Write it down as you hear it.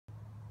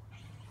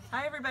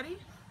Hi everybody!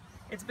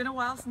 It's been a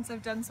while since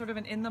I've done sort of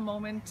an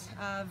in-the-moment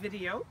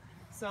video.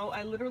 So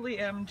I literally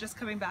am just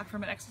coming back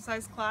from an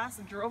exercise class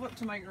and drove up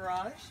to my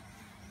garage,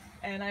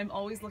 and I'm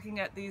always looking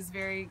at these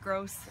very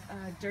gross,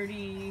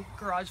 dirty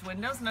garage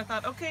windows, and I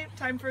thought, okay,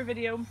 time for a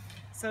video.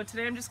 So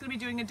today I'm just going to be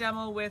doing a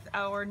demo with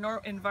our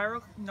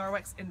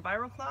Norwex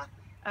Envirocloth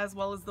as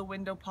well as the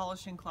window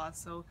polishing cloth.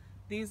 So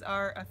these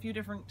are a few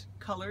different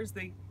colors.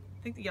 I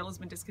think the yellow's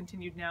been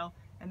discontinued now,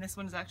 and this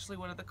one is actually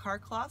one of the car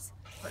cloths,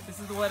 but this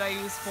is what I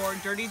use for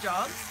dirty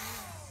jobs.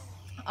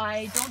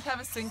 I don't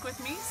have a sink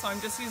with me, so I'm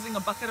just using a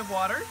bucket of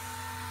water.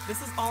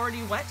 This is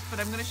already wet,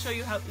 but I'm going to show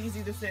you how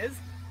easy this is.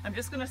 I'm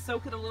just going to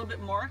soak it a little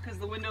bit more because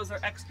the windows are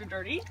extra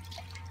dirty.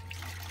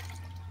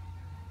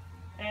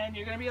 And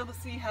you're going to be able to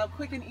see how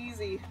quick and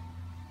easy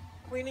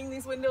cleaning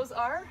these windows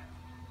are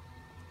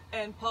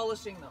and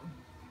polishing them.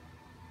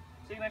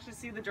 So you can actually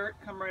see the dirt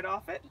come right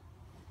off it.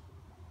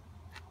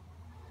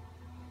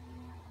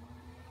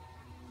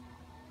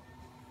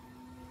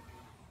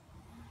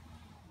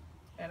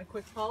 And a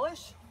quick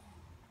polish.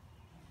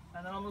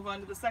 And then I'll move on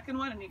to the second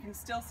one, and you can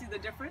still see the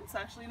difference.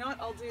 Actually, you know what?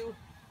 I'll do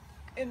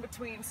in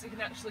between so you can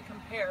actually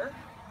compare.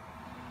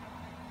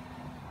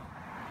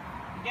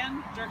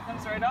 Again, dirt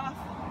comes right off.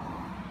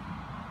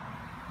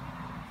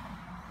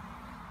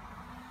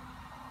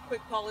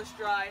 Quick polish,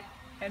 dry,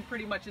 and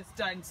pretty much it's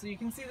done. So you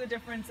can see the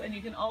difference, and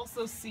you can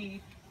also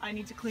see I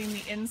need to clean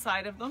the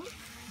inside of them,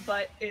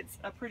 but it's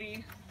a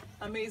pretty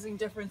amazing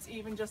difference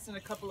even just in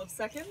a couple of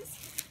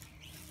seconds.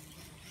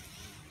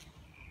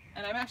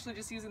 And I'm actually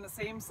just using the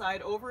same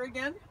side over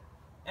again,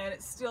 and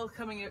it's still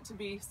coming out to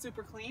be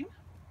super clean.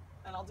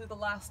 And I'll do the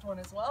last one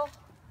as well.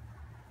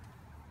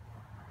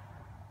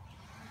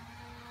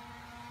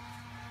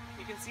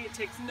 You can see it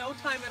takes no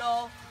time at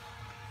all.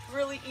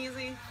 Really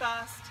easy,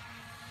 fast,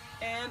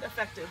 and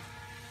effective.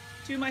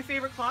 Two of my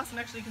favorite cloths, and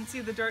actually you can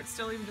see the dirt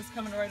still even just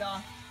coming right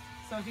off.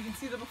 So if you can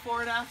see the before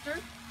and after,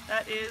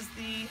 that is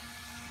the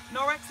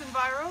Norwex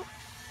Enviro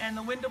and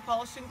the window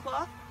polishing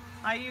cloth.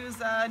 I use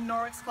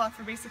Norwex cloth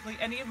for basically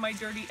any of my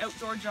dirty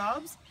outdoor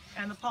jobs,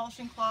 and the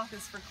polishing cloth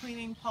is for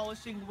cleaning,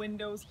 polishing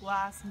windows,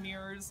 glass,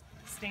 mirrors,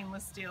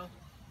 stainless steel.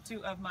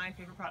 Two of my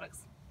favorite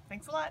products.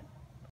 Thanks a lot!